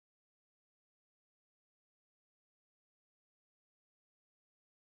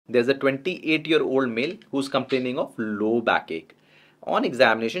There's a 28-year-old male who's complaining of low backache. On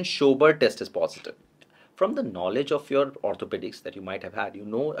examination, Schober test is positive. From the knowledge of your orthopedics that you might have had, you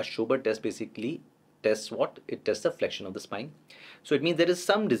know a Schober test basically tests what? It tests the flexion of the spine. So it means there is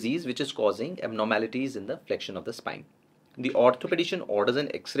some disease which is causing abnormalities in the flexion of the spine. The orthopedician orders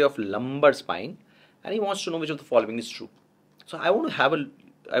an X-ray of lumbar spine and he wants to know which of the following is true. So I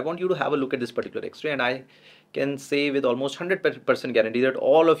want you to have a look at this particular X-ray, and I can say with almost 100% guarantee that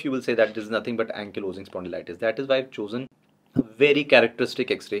all of you will say that this is nothing but ankylosing spondylitis. That is why I've chosen a very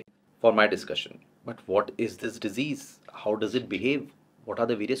characteristic X-ray for my discussion. But what is this disease? How does it behave? What are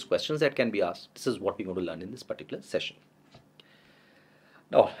the various questions that can be asked? This is what we're going to learn in this particular session.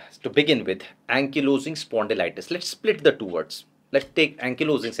 Now, to begin with, ankylosing spondylitis. Let's split the two words. Let's take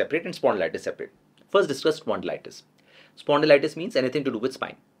ankylosing separate and spondylitis separate. First, discuss spondylitis. Spondylitis means anything to do with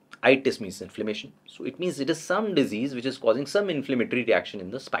spine. Itis means inflammation. So it means it is some disease which is causing some inflammatory reaction in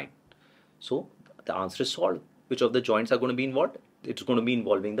the spine. So the answer is solved. Which of the joints are going to be involved? It's going to be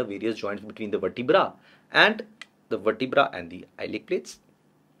involving the various joints between the vertebra and the iliac plates.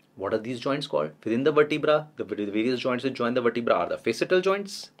 What are these joints called? Within the vertebra, the various joints that join the vertebra are the facetal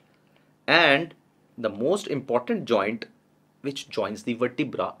joints, and the most important joint which joins the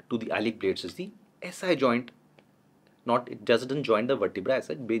vertebra to the iliac plates is the SI joint. It doesn't join the vertebra as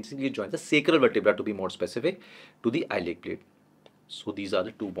such, basically it joins the sacral vertebra, to be more specific, to the iliac plate. So these are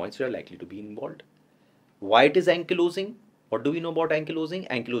the 2 points that are likely to be involved. Why it is ankylosing? What do we know about ankylosing?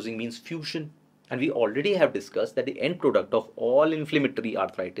 Ankylosing means fusion. And we already have discussed that the end product of all inflammatory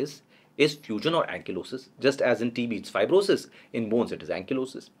arthritis is fusion or ankylosis. Just as in TB, it's fibrosis. In bones, it is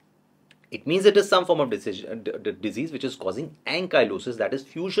ankylosis. It means it is some form of disease which is causing ankylosis, that is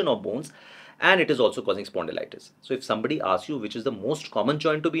fusion of bones, and it is also causing spondylitis. So if somebody asks you which is the most common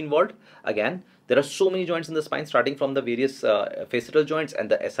joint to be involved, again, there are so many joints in the spine, starting from the various facetal joints and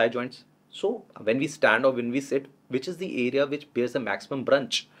the SI joints. So when we stand or when we sit, which is the area which bears the maximum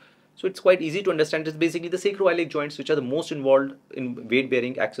brunt? So it's quite easy to understand. It's basically the sacroiliac joints which are the most involved in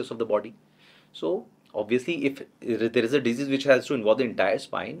weight-bearing axis of the body. So obviously, if there is a disease which has to involve the entire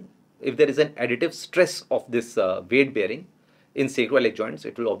spine, if there is an additive stress of this weight-bearing in sacroiliac joints,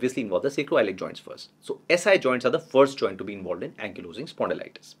 it will obviously involve the sacroiliac joints first. So SI joints are the first joint to be involved in ankylosing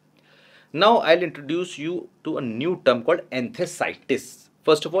spondylitis. Now I'll introduce you to a new term called enthesitis.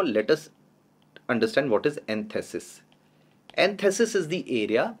 First of all, let us understand what is enthesis. Enthesis is the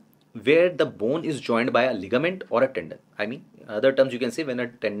area where the bone is joined by a ligament or a tendon. I mean, in other terms, you can say when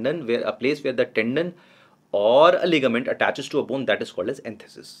a place where the tendon or a ligament attaches to a bone, that is called as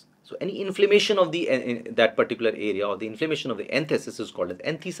enthesis. So any inflammation of that particular area or the inflammation of the enthesis is called as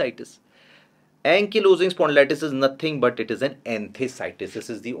enthesitis. Ankylosing spondylitis is nothing but it is an enthesitis. This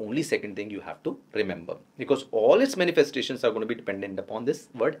is the only second thing you have to remember, because all its manifestations are going to be dependent upon this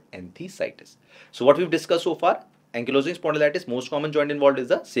word enthesitis. So what we've discussed so far, ankylosing spondylitis, most common joint involved is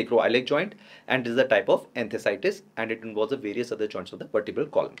the sacroiliac joint, and it is a type of enthesitis, and it involves the various other joints of the vertebral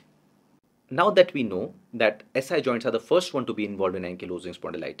column. Now that we know that SI joints are the first one to be involved in ankylosing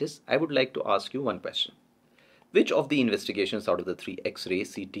spondylitis, I would like to ask you one question. Which of the investigations out of the 3, X-ray,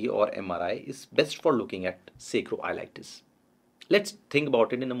 CT or MRI, is best for looking at sacroiliitis? Let's think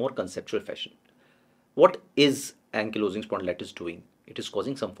about it in a more conceptual fashion. What is ankylosing spondylitis doing? It is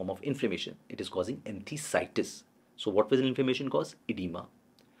causing some form of inflammation. It is causing enthesitis. So what will inflammation cause? Edema.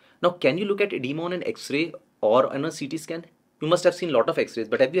 Now, can you look at edema on an X-ray or on a CT scan? You must have seen a lot of X-rays,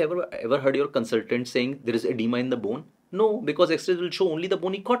 but have you ever heard your consultant saying there is edema in the bone? No, because X-rays will show only the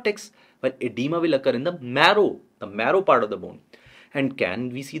bony cortex, while edema will occur in the marrow part of the bone. And can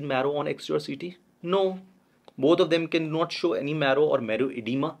we see the marrow on X-ray or CT? No, both of them cannot show any marrow or marrow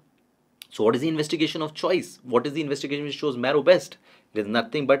edema. So what is the investigation of choice? What is the investigation which shows marrow best? It is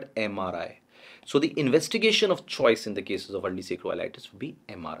nothing but MRI. So the investigation of choice in the cases of early sacroiliitis would be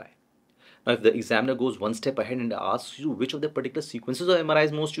MRI. Now, if the examiner goes one step ahead and asks you which of the particular sequences of MRI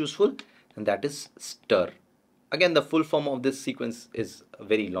is most useful, and that is STIR. Again, the full form of this sequence is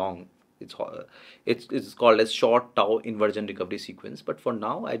very long. It's called as short tau inversion recovery sequence. But for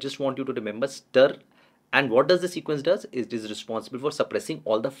now, I just want you to remember STIR. And what does the sequence does? It is responsible for suppressing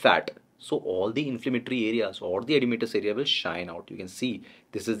all the fat. So all the inflammatory areas or the edematous area will shine out. You can see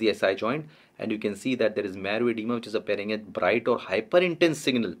this is the SI joint, and you can see that there is marrow edema which is appearing at bright or hyper intense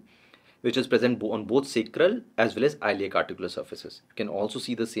signal, which is present on both sacral as well as iliac articular surfaces. You can also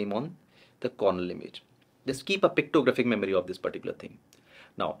see the same on the coronal image. Just keep a pictographic memory of this particular thing.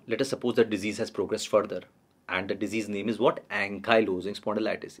 Now, let us suppose that disease has progressed further, and the disease name is what? Ankylosing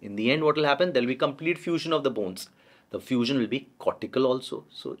spondylitis. In the end, what will happen? There will be complete fusion of the bones. The fusion will be cortical also.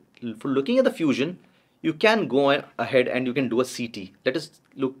 So, for looking at the fusion, You can go ahead and you can do a CT. Let us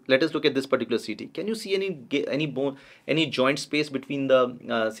look at this particular CT. Can you see any bone, any joint space between the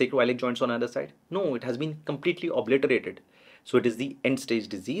sacroiliac joints on the other side? No, it has been completely obliterated. So it is the end stage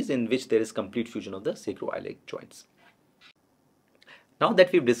disease in which there is complete fusion of the sacroiliac joints. Now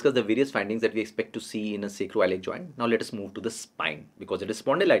that we've discussed the various findings that we expect to see in a sacroiliac joint, now let us move to the spine, because it is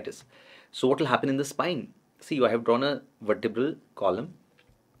spondylitis. So what will happen in the spine? See, I have drawn a vertebral column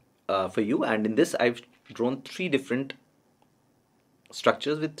for you, and in this I've drawn three different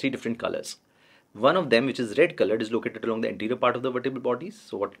structures with three different colors. One of them, which is red colored, is located along the anterior part of the vertebral bodies.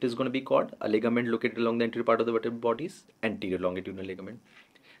 So what it is going to be called? A ligament located along the anterior part of the vertebral bodies, anterior longitudinal ligament.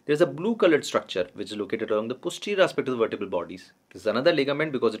 There is a blue colored structure which is located along the posterior aspect of the vertebral bodies. This is another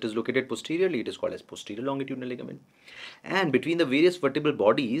ligament because it is located posteriorly. It is called as posterior longitudinal ligament. And between the various vertebral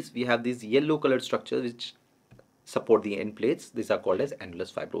bodies, we have these yellow colored structures which support the end plates. These are called as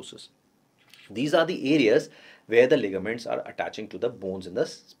annulus fibrosus. These are the areas where the ligaments are attaching to the bones in the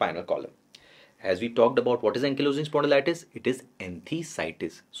spinal column. As we talked about what is ankylosing spondylitis, it is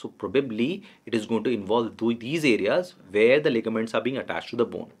enthesitis. So probably it is going to involve these areas where the ligaments are being attached to the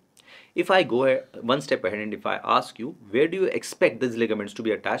bone. If I go one step ahead and if I ask you, where do you expect these ligaments to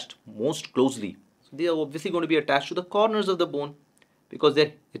be attached most closely? So they are obviously going to be attached to the corners of the bone, because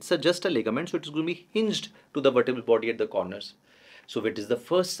it's just a ligament, so it is going to be hinged to the vertebral body at the corners. So it is the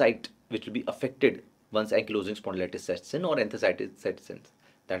first site which will be affected once ankylosing spondylitis sets in or enthesitis sets in.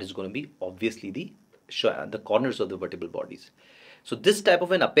 That is going to be obviously the corners of the vertebral bodies. So this type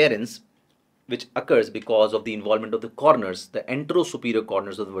of an appearance, which occurs because of the involvement of the corners, the anterosuperior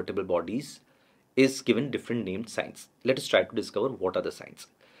corners of the vertebral bodies, is given different named signs. Let us try to discover what are the signs.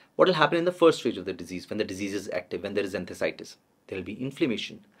 What will happen in the first stage of the disease, when the disease is active, when there is enthesitis? There will be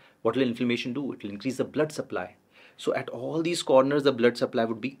inflammation. What will inflammation do? It will increase the blood supply. So at all these corners, the blood supply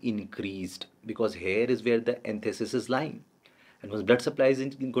would be increased, because here is where the enthesis is lying. And once blood supply is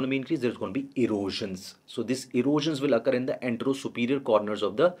going to be increased, there's going to be erosions. So these erosions will occur in the anterosuperior corners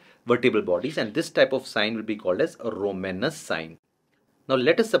of the vertebral bodies, and this type of sign will be called as a Romanus sign. Now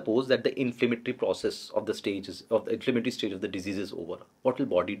let us suppose that the inflammatory process of the inflammatory stage of the disease is over. What will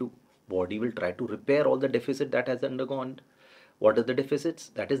body do? Body will try to repair all the deficit that has undergone. What are the deficits?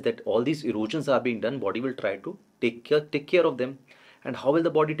 That is that all these erosions are being done. Body will try to take care of them. And how will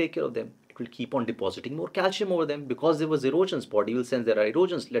the body take care of them? It will keep on depositing more calcium over them, because there was erosions. Body will sense there are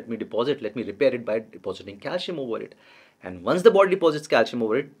erosions. Let me repair it by depositing calcium over it. And once the body deposits calcium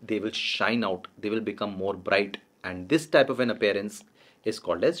over it, they will shine out. They will become more bright. And this type of an appearance is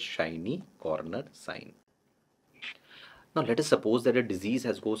called as shiny corner sign. Now let us suppose that a disease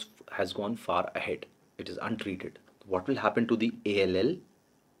has gone far ahead. It is untreated. What will happen to the ALL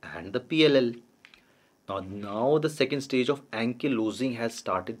and the PLL? Now the second stage of ankylosing has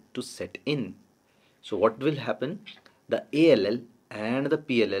started to set in. So what will happen? The ALL and the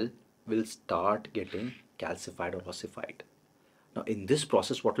PLL will start getting calcified or ossified. Now in this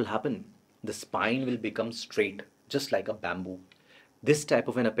process, what will happen? The spine will become straight, just like a bamboo. This type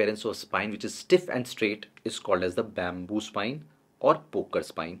of an appearance of spine, which is stiff and straight, is called as the bamboo spine or poker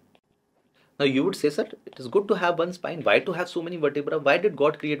spine. Now you would say, sir, it is good to have one spine. Why to have so many vertebrae? Why did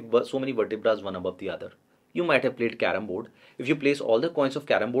God create so many vertebrae one above the other? You might have played carom board. If you place all the coins of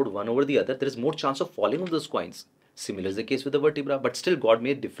carom board one over the other, there is more chance of falling of those coins. Similar is the case with the vertebra, but still God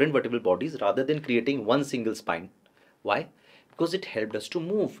made different vertebral bodies rather than creating one single spine. Why? Because it helped us to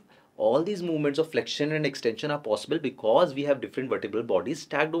move. All these movements of flexion and extension are possible because we have different vertebral bodies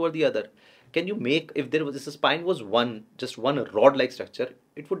stacked over the other. Can you make, if this spine was just one rod-like structure,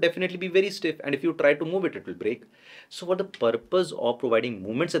 it would definitely be very stiff, and if you try to move it, it will break. So for the purpose of providing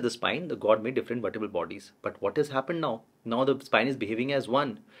movements at the spine, the God made different vertebral bodies. But what has happened now? Now the spine is behaving as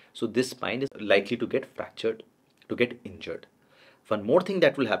one. So this spine is likely to get fractured, to get injured. One more thing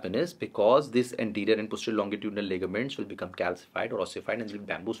that will happen is, because this anterior and posterior longitudinal ligaments will become calcified or ossified and will be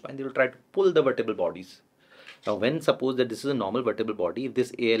bamboo spine, they will try to pull the vertebral bodies. Now when suppose that this is a normal vertebral body, if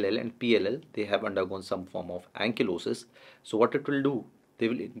this ALL and PLL, they have undergone some form of ankylosis, so what it will do? They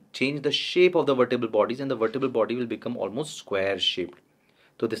will change the shape of the vertebral bodies, and the vertebral body will become almost square shaped.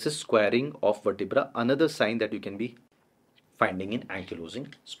 So this is squaring of vertebra, another sign that you can be finding in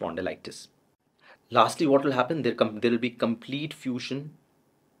ankylosing spondylitis. Lastly, what will happen? There will be complete fusion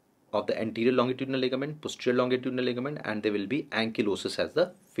of the anterior longitudinal ligament, posterior longitudinal ligament, and there will be ankylosis as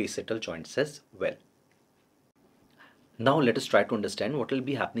the facetal joints as well. Now let us try to understand what will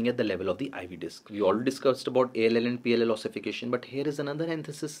be happening at the level of the IV disc. We already discussed about ALL and PLL ossification, but here is another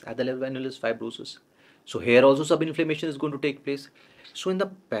emphasis at the level of annulus fibrosus. So here also subinflammation is going to take place. So in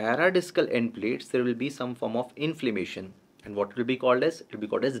the paradiscal end plates, there will be some form of inflammation, And what it will be called as? It will be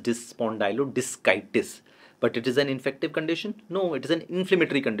called as spondylodiscitis. But it is an infective condition? No, it is an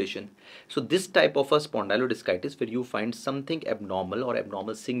inflammatory condition. So this type of a spondylodiscitis, where you find something abnormal or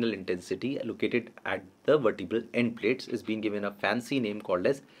abnormal signal intensity located at the vertebral end plates, is being given a fancy name called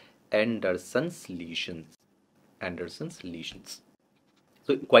as Anderson's lesions. Anderson's lesions.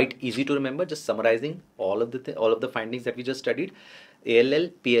 So quite easy to remember, just summarizing all of the findings that we just studied. ALL,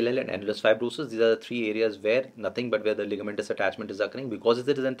 PLL and annulus fibrosis, these are the three areas where where the ligamentous attachment is occurring. Because it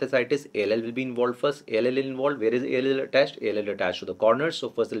is enthesitis, ALL will be involved first. ALL involved. Where is ALL attached? ALL attached to the corners. So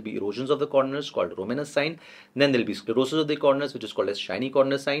first there will be erosions of the corners called Romanus sign. Then there will be sclerosis of the corners, which is called as shiny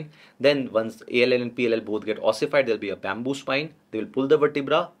corner sign. Then once ALL and PLL both get ossified, there will be a bamboo spine. They will pull the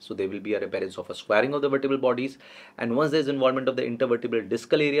vertebra, so there will be a appearance of a squaring of the vertebral bodies. And once there is involvement of the intervertebral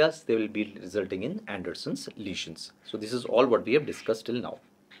discal areas, they will be resulting in Anderson's lesions. So this is all what we have discussed till now.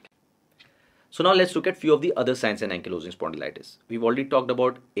 So now let's look at few of the other signs in ankylosing spondylitis. We've already talked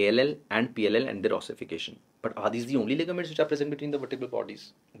about ALL and PLL and their ossification. But are these the only ligaments which are present between the vertebral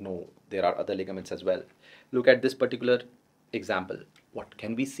bodies? No, there are other ligaments as well. Look at this particular example. What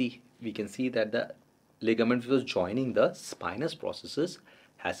can we see? We can see that the ligament which was joining the spinous processes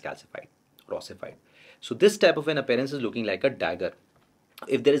has calcified or ossified. So this type of an appearance is looking like a dagger.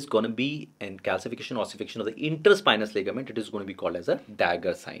 If there is going to be a calcification, ossification of the interspinous ligament, it is going to be called as a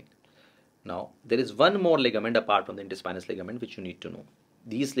dagger sign. Now, there is one more ligament apart from the interspinous ligament which you need to know.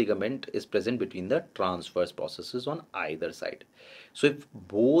 This ligament is present between the transverse processes on either side. So if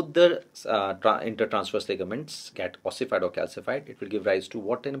both the intertransverse ligaments get ossified or calcified, it will give rise to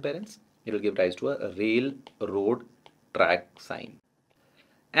what in appearance? It will give rise to a railroad track sign.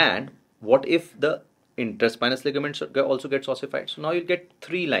 And what if the interspinous ligament also gets ossified? So now you get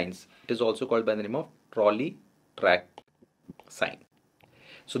three lines. It is also called by the name of trolley track sign.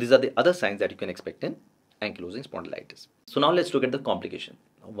 So these are the other signs that you can expect in ankylosing spondylitis. So now let's look at the complication.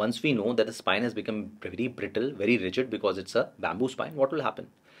 Once we know that the spine has become very brittle, very rigid because it's a bamboo spine, what will happen?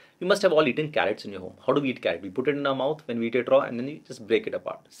 You must have all eaten carrots in your home. How do we eat carrot? We put it in our mouth when we eat it raw and then you just break it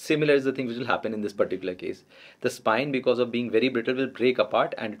apart. Similar is the thing which will happen in this particular case. The spine, because of being very brittle, will break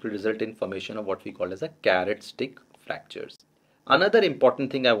apart and it will result in formation of what we call as a carrot stick fractures. Another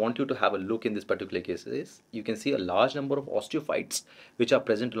important thing I want you to have a look in this particular case is you can see a large number of osteophytes which are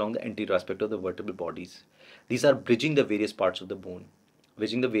present along the anterior aspect of the vertebral bodies. These are bridging the various parts of the bone,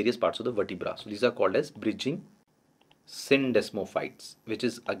 bridging the various parts of the vertebra. So these are called as bridging syndesmophytes, which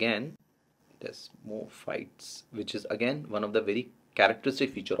is again one of the very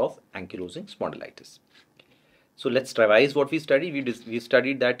characteristic feature of ankylosing spondylitis. So let's revise what we studied. We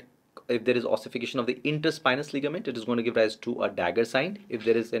studied that if there is ossification of the interspinous ligament, it is going to give rise to a dagger sign. If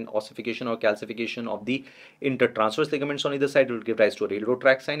there is an ossification or calcification of the intertransverse ligaments on either side, it will give rise to a railroad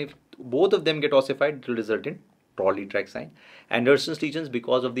track sign. If both of them get ossified, it will result in trolley track sign. Anderson's lesions,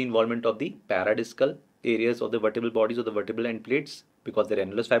 because of the involvement of the paradiscal areas of the vertebral bodies or the vertebral end plates, because their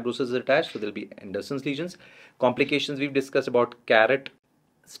annulus fibrosis is attached, so there will be Anderson's lesions. Complications we've discussed about carrot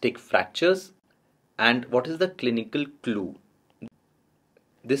stick fractures. And what is the clinical clue?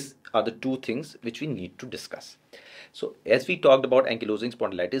 These are the two things which we need to discuss. So as we talked about ankylosing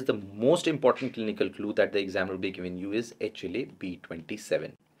spondylitis, the most important clinical clue that the examiner will be giving you is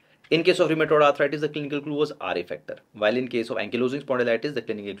HLA-B27. In case of rheumatoid arthritis, the clinical clue was R effector, while in case of ankylosing spondylitis, the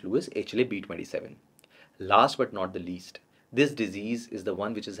clinical clue is HLA-B27. Last but not the least, this disease is the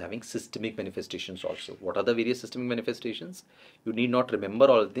one which is having systemic manifestations also. What are the various systemic manifestations? You need not remember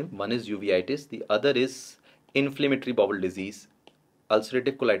all of them. One is uveitis, the other is inflammatory bowel disease,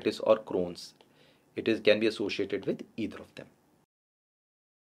 ulcerative colitis or Crohn's. It can be associated with either of them.